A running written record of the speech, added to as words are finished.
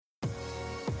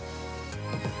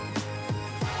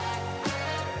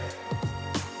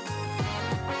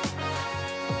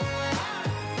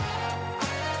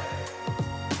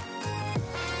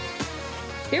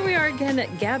Here we are again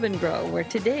at Gab and Grow, where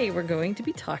today we're going to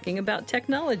be talking about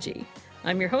technology.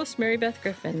 I'm your host, Mary Beth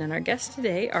Griffin, and our guests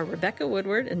today are Rebecca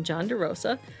Woodward and John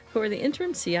DeRosa, who are the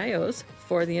interim CIOs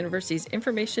for the university's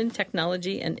Information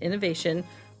Technology and Innovation,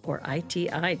 or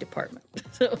ITI, department.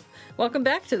 So, welcome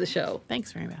back to the show.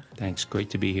 Thanks, Mary Beth. Thanks. Great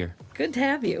to be here. Good to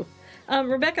have you.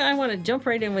 Rebecca, I want to jump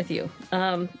right in with you.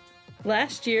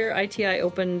 Last year, ITI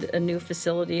opened a new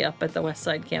facility up at the West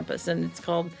Side campus, and it's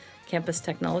called Campus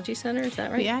Technology Center. Is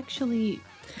that right? We actually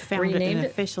found Renamed an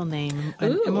it? official name,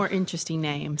 Ooh. a more interesting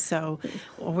name. So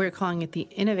we're calling it the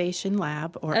Innovation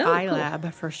Lab, or Oh,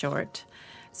 iLab for short.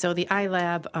 So the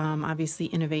iLab, obviously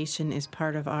innovation is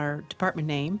part of our department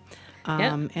name.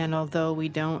 Yeah. And although we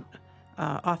don't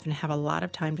often have a lot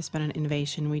of time to spend on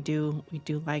innovation, we do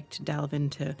like to delve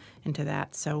into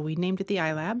that. So we named it the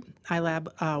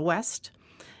iLab West,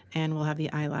 and we'll have the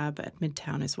iLab at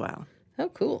Midtown as well. Oh,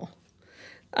 cool.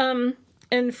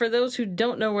 And for those who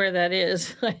don't know where that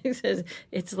is, it says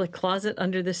it's the closet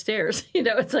under the stairs. You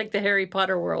know, it's like the Harry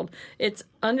Potter world. It's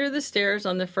under the stairs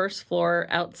on the first floor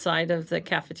outside of the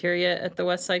cafeteria at the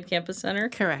West Side Campus Center.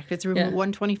 Correct. It's room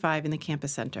 125 in the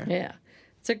campus center. Yeah.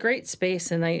 It's a great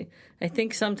space, and I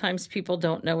think sometimes people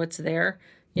don't know it's there.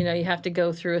 You know, you have to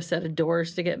go through a set of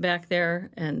doors to get back there.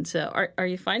 And so are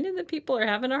you finding that people are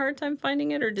having a hard time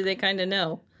finding it, or do they kind of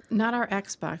know? Not our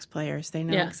Xbox players. They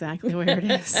know Yeah. exactly where it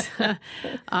is.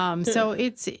 So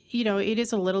it's, it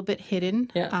is a little bit hidden.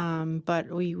 Yeah. But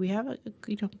we have a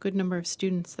good number of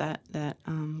students that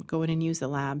go in and use the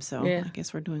lab. So Yeah. I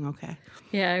guess we're doing okay.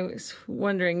 Yeah, I was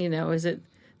wondering, is it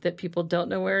that people don't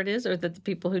know where it is, or that the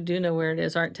people who do know where it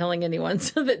is aren't telling anyone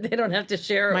so that they don't have to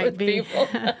share it Might with be. people?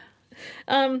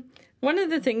 One of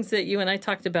the things that you and I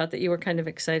talked about that you were kind of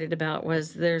excited about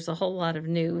was there's a whole lot of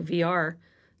new VR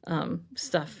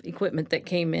equipment that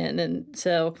came in. And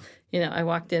so, I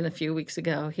walked in a few weeks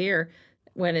ago here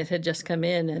when it had just come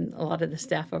in, and a lot of the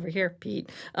staff over here, Pete,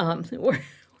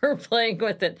 were playing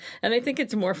with it. And I think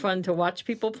it's more fun to watch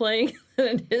people playing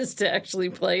than it is to actually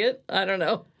play it. I don't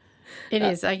know. It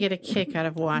is. I get a kick out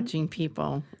of watching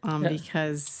people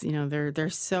because, they're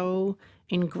so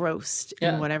engrossed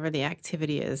Yeah. in whatever the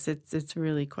activity is. It's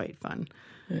really quite fun.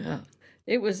 Yeah.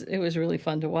 It was really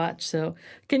fun to watch. So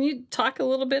can you talk a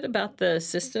little bit about the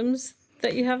systems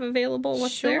that you have available?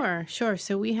 What's there? Sure.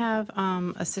 So we have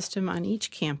a system on each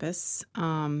campus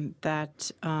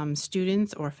that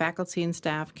students or faculty and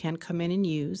staff can come in and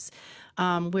use.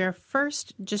 We're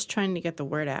first just trying to get the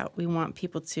word out. We want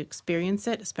people to experience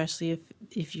it, especially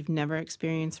if you've never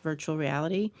experienced virtual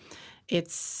reality.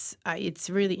 It's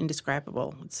really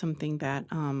indescribable. It's something that,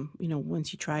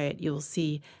 once you try it, you'll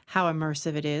see how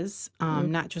immersive it is,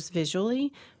 not just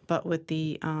visually, but with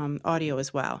the audio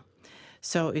as well.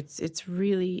 So it's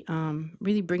really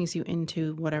brings you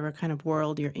into whatever kind of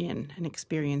world you're in and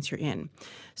experience you're in.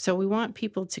 So we want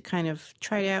people to kind of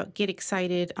try it out, get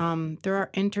excited. There are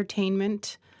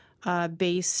entertainment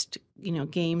based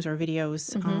games or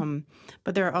videos,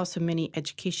 but there are also many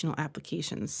educational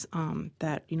applications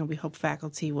that we hope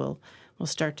faculty will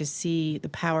start to see the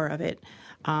power of it.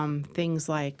 Things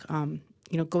like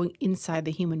going inside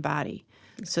the human body,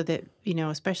 so that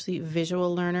especially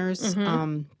visual learners.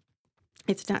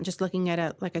 It's not just looking at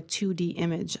a 2D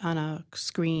image on a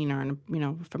screen or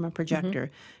from a projector.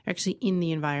 You're actually in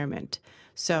the environment.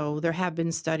 So there have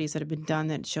been studies that have been done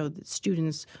that show that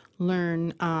students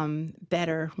learn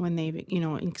better when they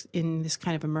in this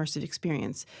kind of immersive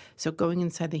experience. So going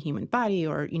inside the human body,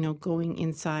 or going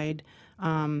inside,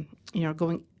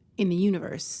 going in the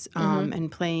universe,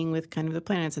 and playing with kind of the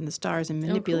planets and the stars and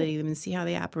manipulating them and see how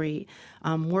they operate.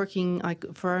 Working, like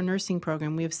for our nursing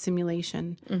program, we have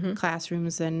simulation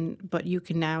classrooms, but you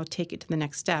can now take it to the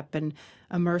next step and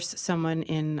immerse someone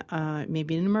in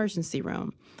maybe an emergency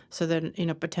room, so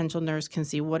that potential nurse can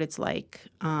see what it's like,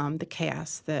 the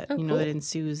chaos that that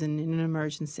ensues in an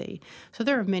emergency. So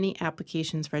there are many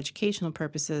applications for educational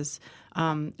purposes,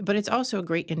 but it's also a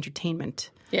great entertainment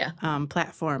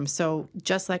platform. So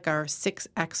just like our 6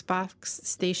 Xbox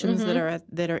stations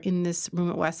that are in this room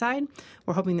at Westside,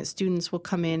 we're hoping that students will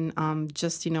come in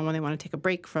just when they want to take a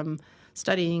break from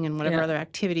studying and whatever other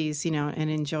activities, and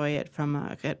enjoy it from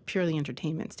a purely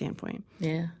entertainment standpoint.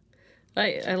 Yeah.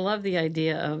 I love the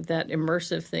idea of that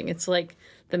immersive thing. It's like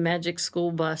the Magic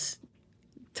School Bus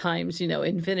times,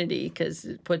 infinity, because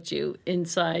it puts you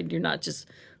inside. You're not just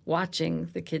watching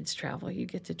the kids travel. You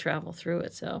get to travel through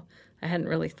it. So I hadn't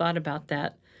really thought about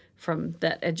that from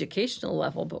that educational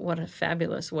level, but what a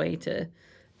fabulous way to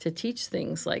teach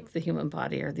things like the human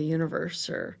body or the universe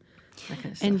or that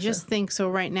kind of stuff. And just think, so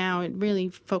right now it really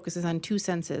focuses on 2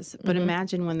 senses, but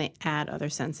imagine when they add other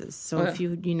senses. So if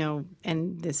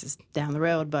and this is down the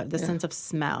road, but the sense of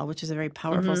smell, which is a very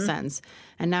powerful sense.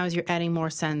 And now as you're adding more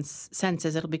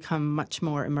senses, it'll become much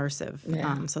more immersive.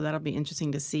 Yeah. So that'll be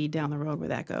interesting to see down the road where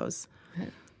that goes.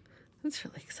 That's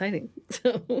really exciting.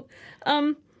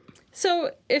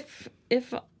 So if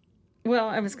well,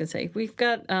 I was going to say we've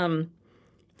got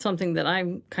something that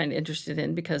I'm kind of interested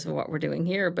in because of what we're doing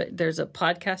here, but there's a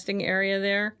podcasting area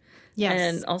there. Yes.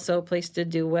 And also a place to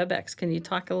do WebEx. Can you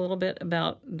talk a little bit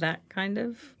about that kind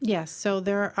of? Yes. So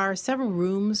there are several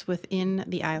rooms within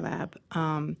the iLab.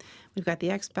 We've got the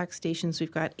Xbox stations.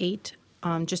 We've got 8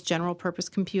 just general purpose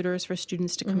computers for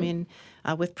students to come in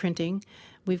with printing.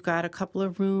 We've got a couple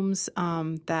of rooms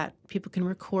that people can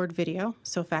record video,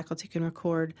 so faculty can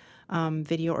record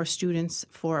video or students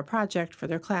for a project for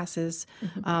their classes.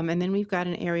 And then we've got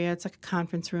an area, it's like a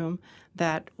conference room,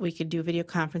 that we could do video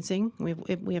conferencing.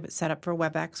 We have it set up for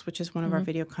WebEx, which is one of our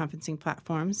video conferencing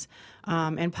platforms,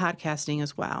 and podcasting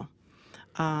as well.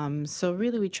 So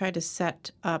really we try to set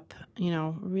up,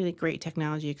 really great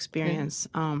technology experience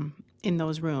in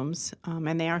those rooms,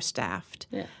 and they are staffed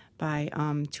by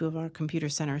 2 of our computer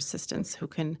center assistants who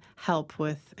can help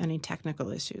with any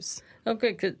technical issues. Oh,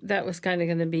 good, 'cause that was kind of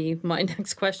going to be my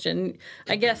next question.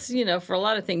 I guess, for a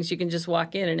lot of things, you can just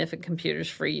walk in, and if a computer's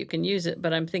free, you can use it.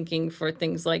 But I'm thinking for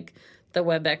things like the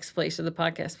WebEx place or the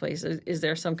podcast place, is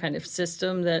there some kind of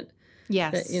system that,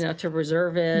 Yes. to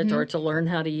reserve it or to learn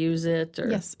how to use it?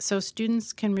 Or... Yes. So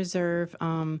students can reserve.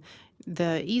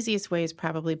 The easiest way is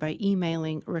probably by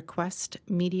emailing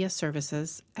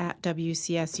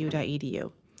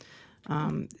requestmediaservices@wcsu.edu.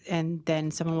 And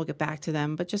then someone will get back to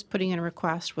them, but just putting in a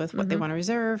request with what they want to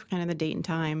reserve, kind of the date and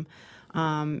time.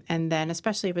 And then,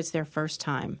 especially if it's their first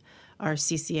time, our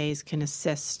CCAs can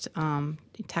assist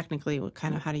technically with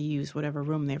kind of how to use whatever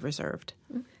room they've reserved.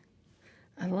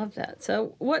 I love that.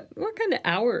 So what kind of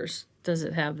hours does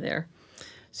it have there?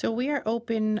 So we are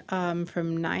open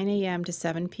from 9 a.m. to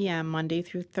 7 p.m. Monday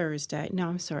through Thursday. No,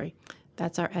 I'm sorry.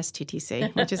 That's our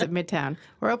STTC, which is at Midtown.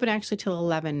 We're open actually till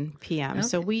 11 p.m. Okay.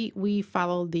 So we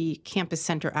follow the campus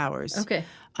center hours. Okay.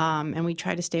 And we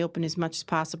try to stay open as much as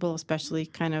possible, especially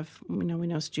kind of, we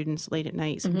know students late at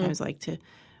night sometimes like to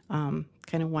kind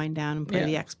of wind down and play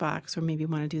the Xbox or maybe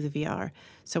want to do the VR.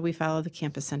 So we follow the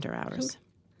campus center hours.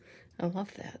 I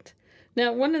love that.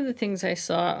 Now, one of the things I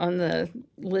saw on the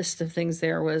list of things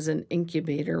there was an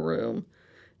incubator room.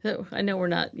 So I know we're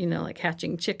not, like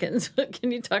hatching chickens, but can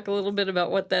you talk a little bit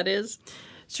about what that is?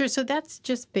 Sure. So that's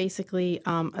just basically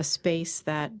a space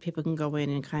that people can go in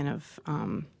and kind of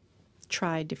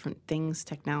try different things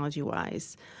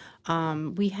technology-wise.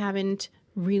 We haven't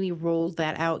really rolled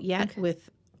that out yet with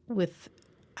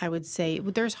I would say,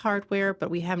 there's hardware, but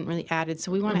we haven't really added.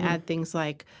 So we want to add things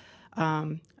like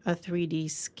a 3D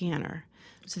scanner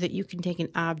so that you can take an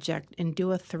object and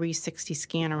do a 360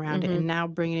 scan around it and now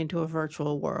bring it into a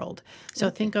virtual world. So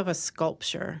think of a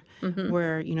sculpture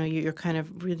where, you're kind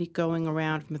of really going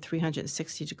around from a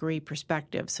 360-degree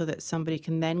perspective so that somebody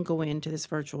can then go into this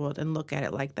virtual world and look at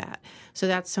it like that. So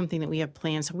that's something that we have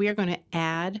planned. So we are going to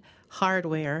add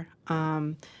hardware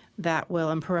that will,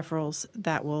 and peripherals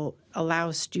that will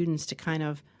allow students to kind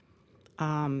of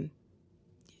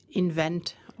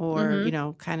invent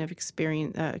or kind of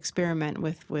experiment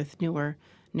with newer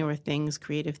things,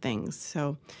 creative things.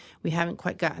 So we haven't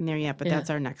quite gotten there yet, but that's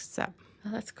our next step.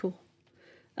 Oh, that's cool.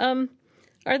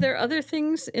 Are there other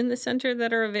things in the center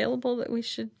that are available that we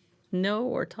should know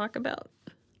or talk about?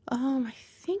 I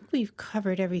think we've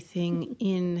covered everything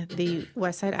in the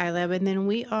Westside iLab, and then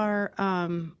we are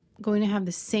going to have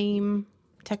the same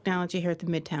technology here at the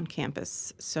Midtown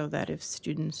campus, so that if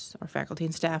students or faculty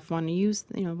and staff want to use,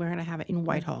 we're going to have it in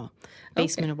Whitehall,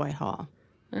 basement of Whitehall.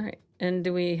 All right. And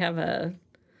do we have a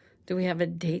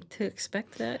date to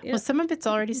expect that yet? Well, some of it's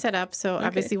already set up. So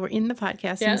obviously we're in the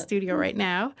podcasting studio right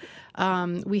now.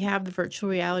 We have the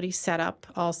virtual reality set up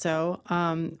also.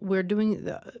 We're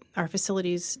doing our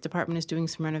facilities department is doing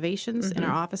some renovations in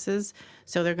our offices.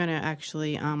 So they're going to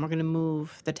actually, we're going to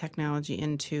move the technology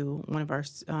into one of our,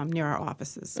 near our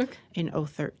offices in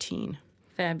 013.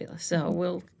 Fabulous.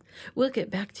 So we'll get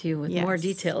back to you with more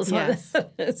details on this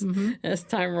as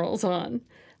time rolls on.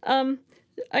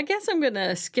 I guess I'm going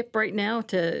to skip right now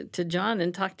to John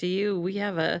and talk to you. We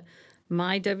have a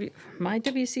My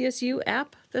WCSU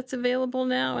app that's available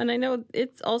now, and I know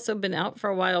it's also been out for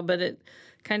a while, but it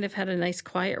kind of had a nice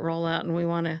quiet rollout, and we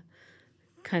want to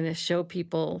kind of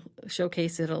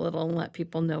showcase it a little and let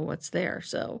people know what's there.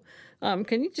 So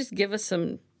can you just give us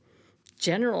some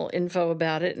general info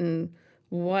about it and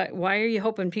why are you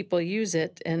hoping people use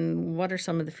it, and what are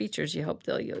some of the features you hope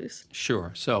they'll use?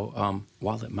 Sure. So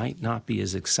while it might not be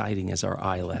as exciting as our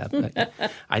iLab,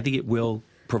 I think it will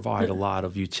provide a lot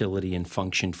of utility and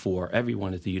function for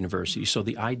everyone at the university. So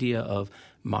the idea of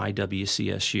My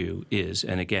WCSU is,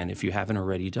 and again, if you haven't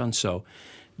already done so,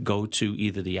 go to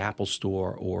either the Apple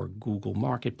Store or Google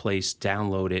Marketplace,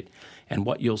 download it, and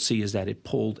what you'll see is that it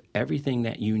pulled everything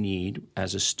that you need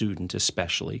as a student,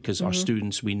 especially, because our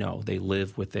students, we know, they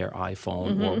live with their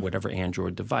iPhone or whatever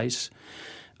Android device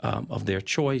of their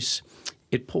choice.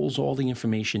 It pulls all the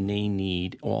information they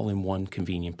need all in one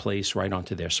convenient place right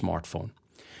onto their smartphone.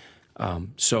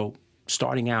 So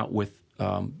starting out with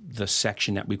the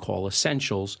section that we call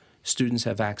Essentials, students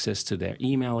have access to their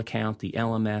email account, the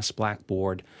LMS,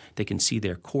 Blackboard. They can see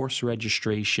their course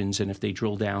registrations, and if they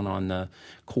drill down on the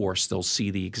course, they'll see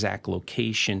the exact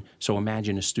location. So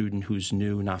imagine a student who's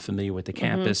new, not familiar with the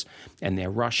campus, and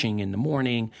they're rushing in the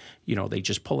morning. You know, they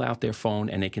just pull out their phone,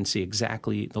 and they can see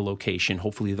exactly the location.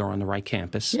 Hopefully they're on the right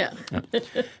campus. Yeah.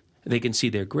 They can see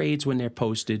their grades when they're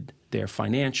posted, their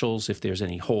financials, if there's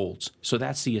any holds. So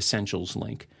that's the Essentials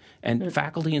link. And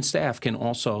faculty and staff can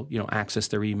also, access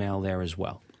their email there as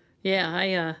well.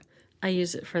 Yeah, I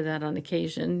use it for that on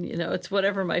occasion. It's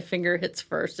whatever my finger hits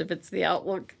first, if it's the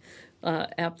Outlook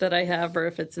app that I have or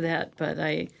if it's that. But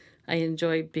I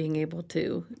enjoy being able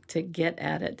to get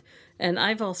at it. And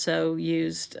I've also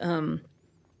used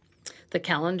the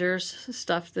calendars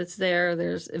stuff that's there.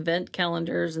 There's event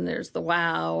calendars, and there's the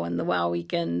WOW and the WOW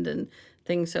weekend and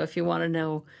things. So if you want to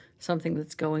know something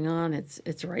that's going on,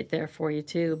 it's right there for you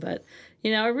too. But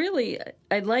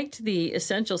I liked the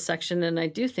Essentials section, and I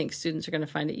do think students are going to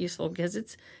find it useful because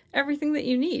it's everything that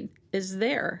you need is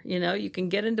there. You can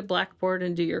get into Blackboard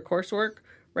and do your coursework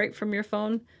right from your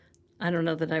phone. I don't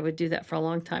know that I would do that for a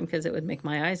long time because it would make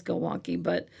my eyes go wonky,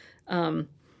 but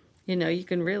you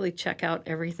can really check out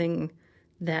everything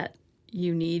that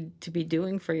you need to be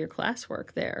doing for your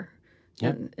classwork there.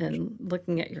 Yep. And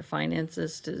looking at your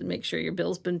finances to make sure your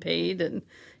bill's been paid and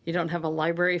you don't have a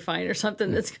library fine or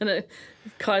something that's going to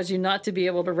cause you not to be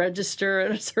able to register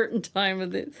at a certain time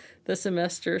of the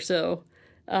semester. So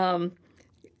so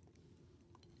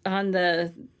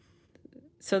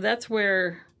that's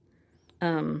where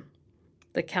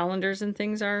the calendars and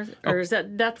things are, or is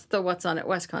that's the What's On at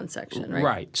WestConn section, right?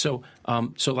 Right. So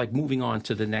like moving on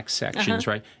to the next sections,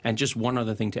 right? And just one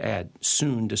other thing to add: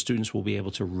 soon the students will be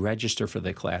able to register for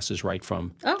their classes right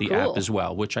from the cool. app as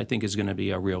well, which I think is going to be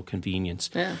a real convenience.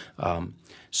 Yeah.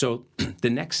 So the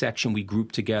next section we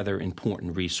group together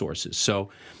important resources. So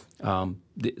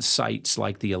the sites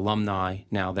like the alumni,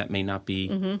 now that may not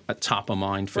be a top of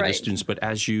mind for the students, but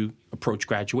as you approach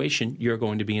graduation, you're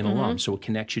going to be an alum. So it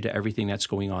connects you to everything that's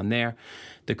going on there.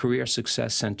 The Career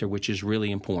Success Center, which is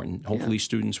really important. Hopefully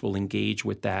students will engage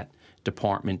with that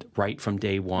department right from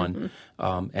day one.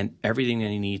 And everything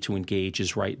they need to engage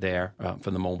is right there for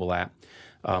the mobile app.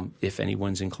 If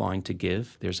anyone's inclined to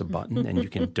give, there's a button and you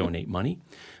can donate money.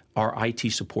 Our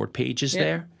IT support page is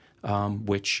there.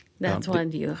 Which that's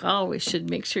one you always should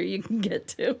make sure you can get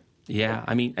to. Yeah,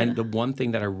 I mean, and the one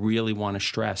thing that I really want to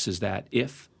stress is that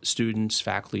if students,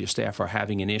 faculty, or staff are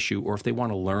having an issue, or if they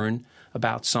want to learn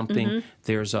about something,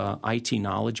 there's a IT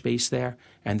knowledge base there,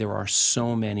 and there are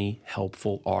so many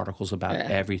helpful articles about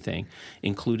everything,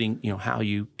 including how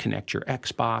you connect your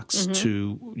Xbox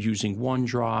to using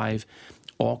OneDrive,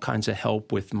 all kinds of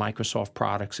help with Microsoft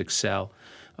products, Excel.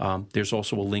 There's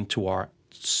also a link to our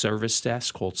service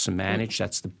desk called Samanage.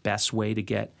 That's the best way to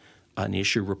get an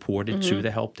issue reported to the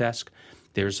help desk.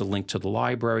 There's a link to the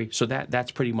library. So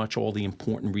that's pretty much all the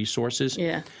important resources.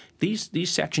 Yeah. These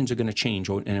sections are going to change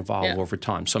and evolve over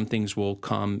time. Some things will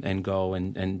come and go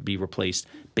and be replaced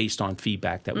based on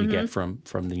feedback that we get from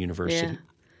the university.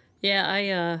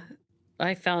 Yeah,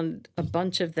 I found a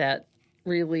bunch of that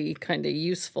really kind of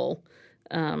useful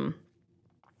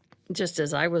just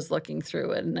as I was looking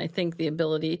through it. And I think the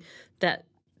ability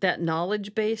that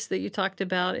knowledge base that you talked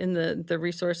about in the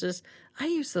resources, I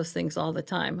use those things all the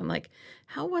time. I'm like,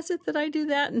 how was it that I do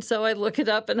that? And so I look it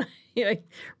up and I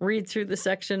read through the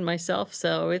section myself.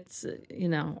 So it's,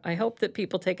 I hope that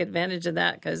people take advantage of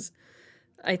that because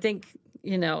I think,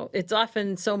 it's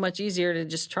often so much easier to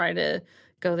just try to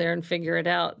go there and figure it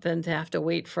out than to have to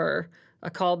wait for a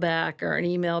call back or an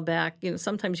email back.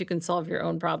 Sometimes you can solve your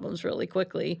own problems really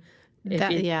quickly.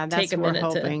 That's what we're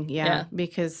hoping.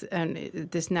 Because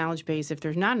this knowledge base, if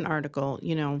there's not an article,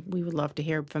 we would love to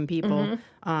hear from people.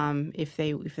 If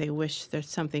they wish there's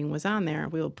something was on there,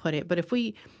 we will put it. But if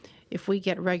we if we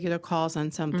get regular calls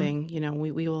on something,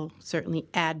 we will certainly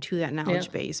add to that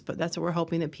knowledge base. But that's what we're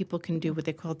hoping, that people can do what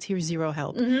they call tier 0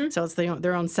 help. So it's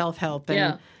their own self-help.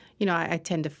 And, I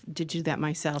tend to do that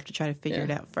myself, to try to figure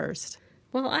it out first.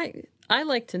 Well, I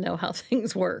like to know how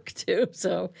things work too.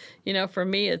 So, for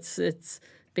me, it's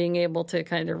being able to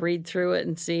kind of read through it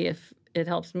and see if it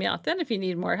helps me out. Then if you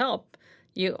need more help,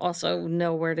 you also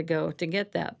know where to go to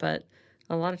get that. But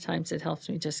a lot of times it helps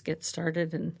me just get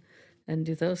started and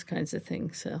do those kinds of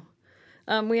things. So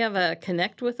we have a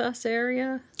Connect With Us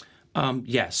area.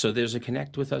 Yes, so there's a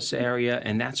Connect With Us area,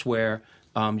 and that's where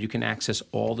you can access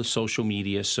all the social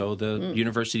media. So the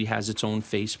university has its own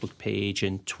Facebook page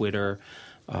and Twitter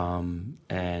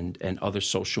and other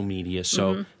social media.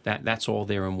 So that's all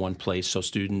there in one place. So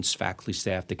students, faculty,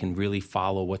 staff, they can really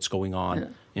follow what's going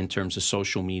on in terms of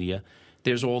social media.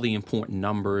 There's all the important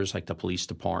numbers, like the police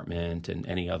department and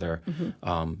any other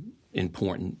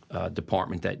important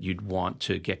department that you'd want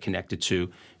to get connected to,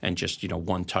 and just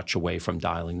one touch away from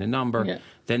dialing the number. Yeah.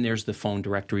 Then there's the phone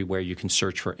directory where you can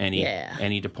search for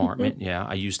any department.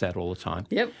 I use that all the time.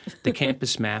 Yep. The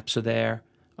campus maps are there.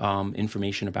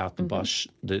 Information about the bus,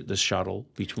 the shuttle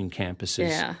between campuses.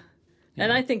 Yeah.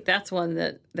 And I think that's one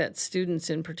that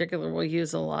students in particular will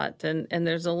use a lot. And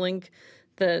there's a link.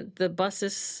 The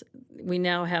buses, we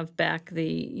now have back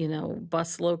the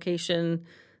bus location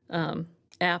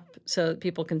app, so that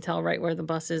people can tell right where the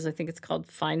bus is. I think it's called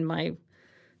Find My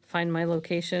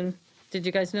Location. Did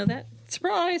you guys know that?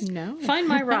 Surprise! No. Find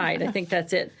My Ride. I think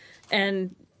that's it.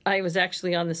 And I was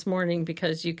actually on this morning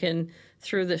because you can,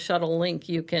 through the shuttle link,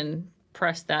 you can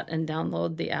press that and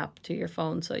download the app to your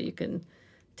phone, so you can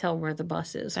tell where the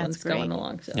bus is when it's going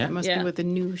along. So, That must be with the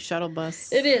new shuttle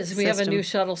bus. It is. We have a system. new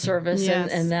shuttle service,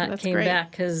 Yes, and that that's came great. back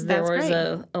because there That's was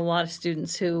great. a lot of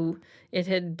students who it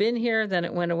had been here, then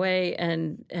it went away,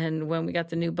 and when we got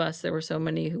the new bus, there were so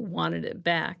many who wanted it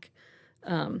back.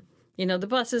 The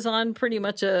bus is on pretty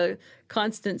much a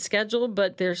constant schedule,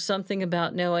 but there's something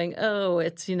about knowing,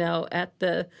 it's, at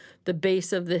the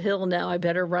base of the hill now, I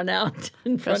better run out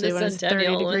in front Especially of when it's 30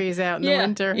 Centennial. degrees out in the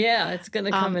winter. Yeah, it's going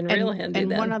to come in real handy And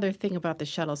then. one other thing about the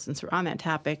shuttle, since we're on that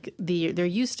topic, there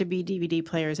used to be DVD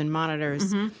players and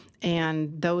monitors,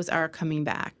 and those are coming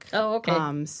back. Oh,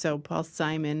 okay. So Paul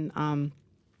Simon,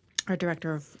 our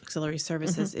director of auxiliary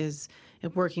services, is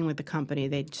working with the company.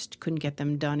 They just couldn't get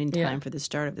them done in time for the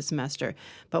start of the semester.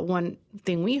 But one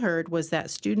thing we heard was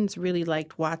that students really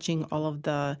liked watching all of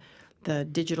the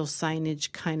digital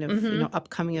signage kind of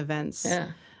upcoming events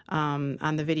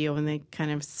on the video, when they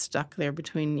kind of stuck there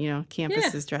between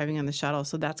campuses driving on the shuttle.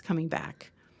 So that's coming back.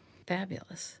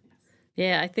 Fabulous.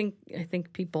 Yeah, I think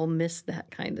people miss that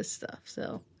kind of stuff.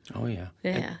 So. Oh, yeah.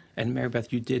 Yeah. And Mary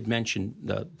Beth, you did mention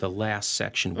the last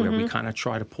section where we kind of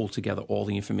try to pull together all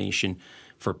the information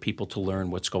for people to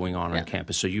learn what's going on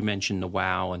campus. So you mentioned the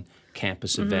WOW and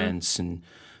campus events, and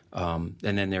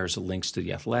then there's links to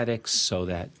the athletics so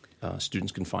that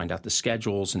students can find out the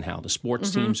schedules and how the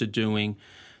sports teams are doing,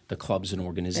 the clubs and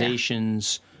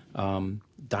organizations,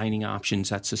 dining options.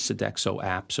 That's a Sodexo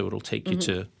app, so it'll take you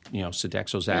to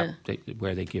Sodexo's app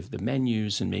where they give the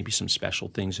menus and maybe some special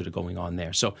things that are going on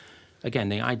there. So again,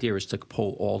 the idea is to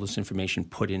pull all this information,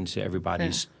 put into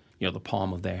everybody's the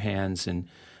palm of their hands, and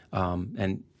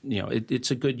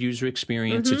it's a good user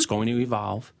experience. It's going to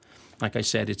evolve. Like I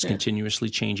said, it's continuously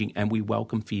changing, and we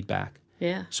welcome feedback.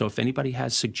 Yeah. So if anybody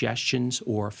has suggestions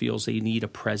or feels they need a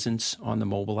presence on the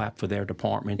mobile app for their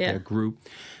department, their group,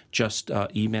 just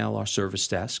email our service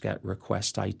desk at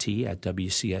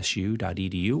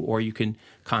requestit@wcsu.edu, or you can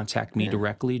contact me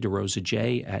directly,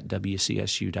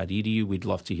 DeRosaJ@wcsu.edu. We'd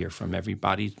love to hear from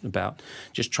everybody about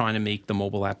just trying to make the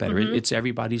mobile app better. It's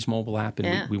everybody's mobile app,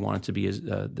 and we want it to be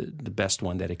the best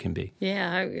one that it can be.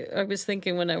 Yeah, I was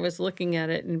thinking when I was looking at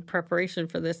it in preparation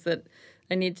for this that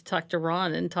I need to talk to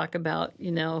Ron and talk about,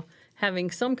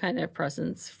 having some kind of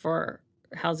presence for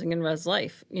Housing and Res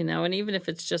Life, and even if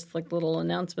it's just like little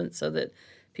announcements so that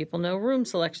people know room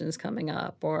selections coming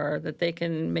up, or that they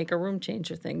can make a room change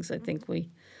or things. I think we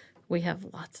have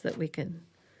lots that we can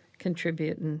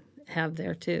contribute and have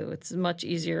there too. It's much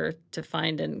easier to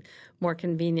find and more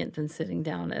convenient than sitting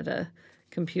down at a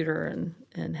computer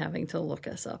and having to look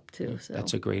us up too. So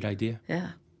That's a great idea.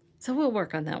 yeah. So we'll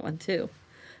work on that one too.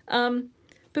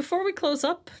 Before we close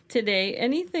up today,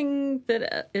 anything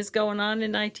that is going on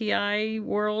in ITI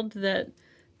world that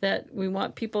we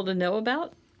want people to know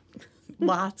about?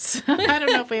 Lots. I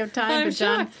don't know if we have time, but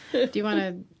John, do you want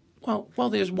to? Well,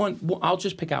 there's one. I'll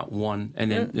just pick out one,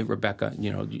 and then Rebecca.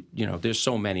 There's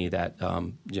so many that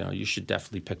you should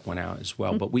definitely pick one out as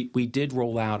well. But we did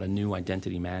roll out a new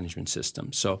identity management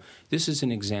system. So this is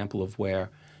an example of where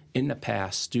in the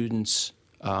past, students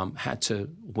had to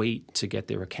wait to get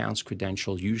their accounts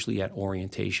credentialed, usually at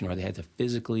orientation, or they had to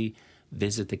physically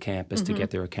visit the campus to get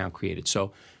their account created.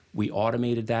 So we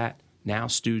automated that. Now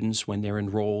students, when they're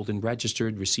enrolled and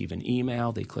registered, receive an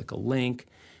email, they click a link,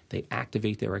 they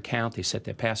activate their account, they set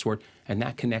their password, and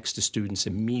that connects the students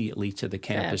immediately to the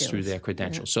campus through their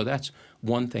credentials. So that's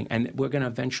one thing. And we're going to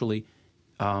eventually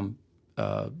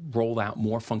roll out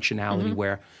more functionality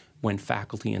where when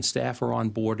faculty and staff are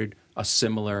onboarded, a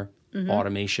similar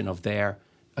automation of their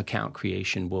account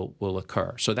creation will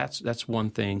occur. So that's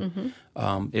one thing.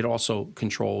 It also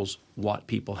controls what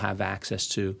people have access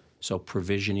to, so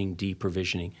provisioning,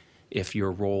 deprovisioning. If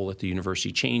your role at the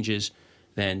university changes,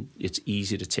 then it's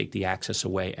easy to take the access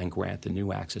away and grant the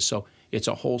new access. So it's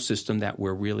a whole system that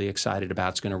we're really excited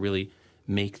about. It's going to really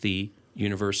make the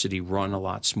university run a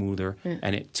lot smoother,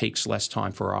 and it takes less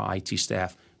time for our IT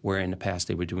staff, where in the past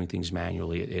they were doing things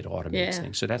manually. It automates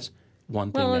things. So that's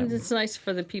one thing. Well, and it's nice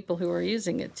for the people who are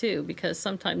using it, too, because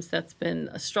sometimes that's been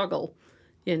a struggle,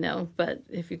 But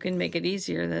if you can make it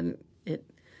easier, then it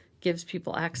gives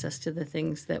people access to the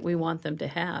things that we want them to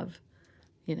have,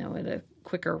 at a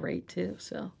quicker rate, too.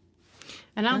 So.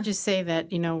 And I'll just say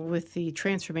that, with the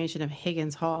transformation of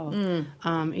Higgins Hall,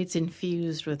 it's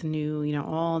infused with new,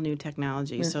 all new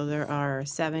technology. So there are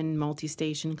 7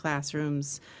 multi-station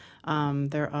classrooms.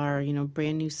 There are,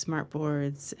 brand new smart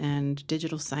boards and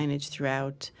digital signage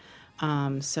throughout.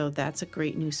 So that's a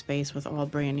great new space with all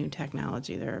brand new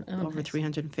technology. There are over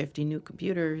 350 new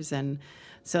computers. And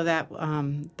so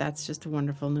that's just a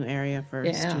wonderful new area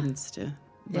for students to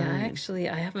learn.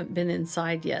 I haven't been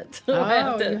inside yet. So I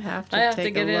have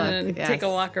to get in and take a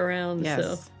walk around. Yes.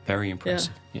 So. Very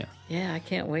impressive. Yeah, I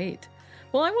can't wait.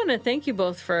 Well, I want to thank you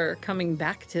both for coming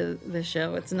back to the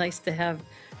show. It's nice to have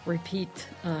repeat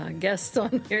guests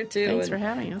on here, too. Thanks for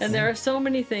having us. And there are so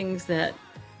many things that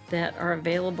are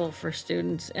available for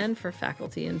students and for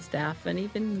faculty and staff and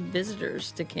even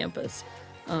visitors to campus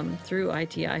through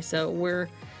ITI. So we're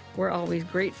always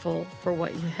grateful for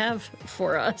what you have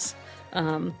for us.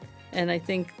 And I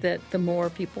think that the more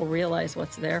people realize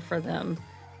what's there for them,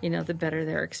 the better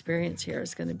their experience here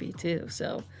is going to be, too.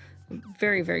 So I'm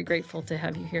very, very grateful to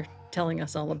have you here telling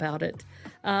us all about it.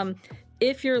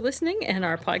 If you're listening and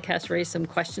our podcast raised some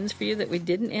questions for you that we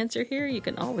didn't answer here, you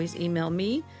can always email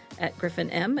me at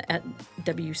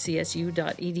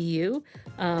griffinm@wcsu.edu.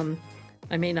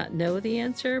 I may not know the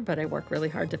answer, but I work really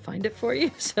hard to find it for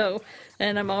you.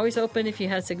 And I'm always open if you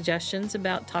have suggestions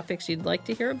about topics you'd like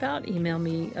to hear about. Email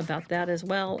me about that as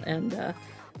well, and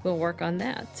we'll work on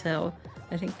that. So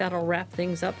I think that'll wrap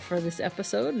things up for this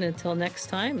episode. And until next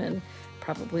time, and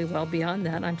probably well beyond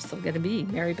that, I'm still going to be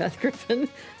Mary Beth Griffin.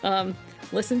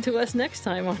 Listen to us next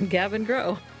time on Gab and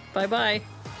Grow. Bye-bye.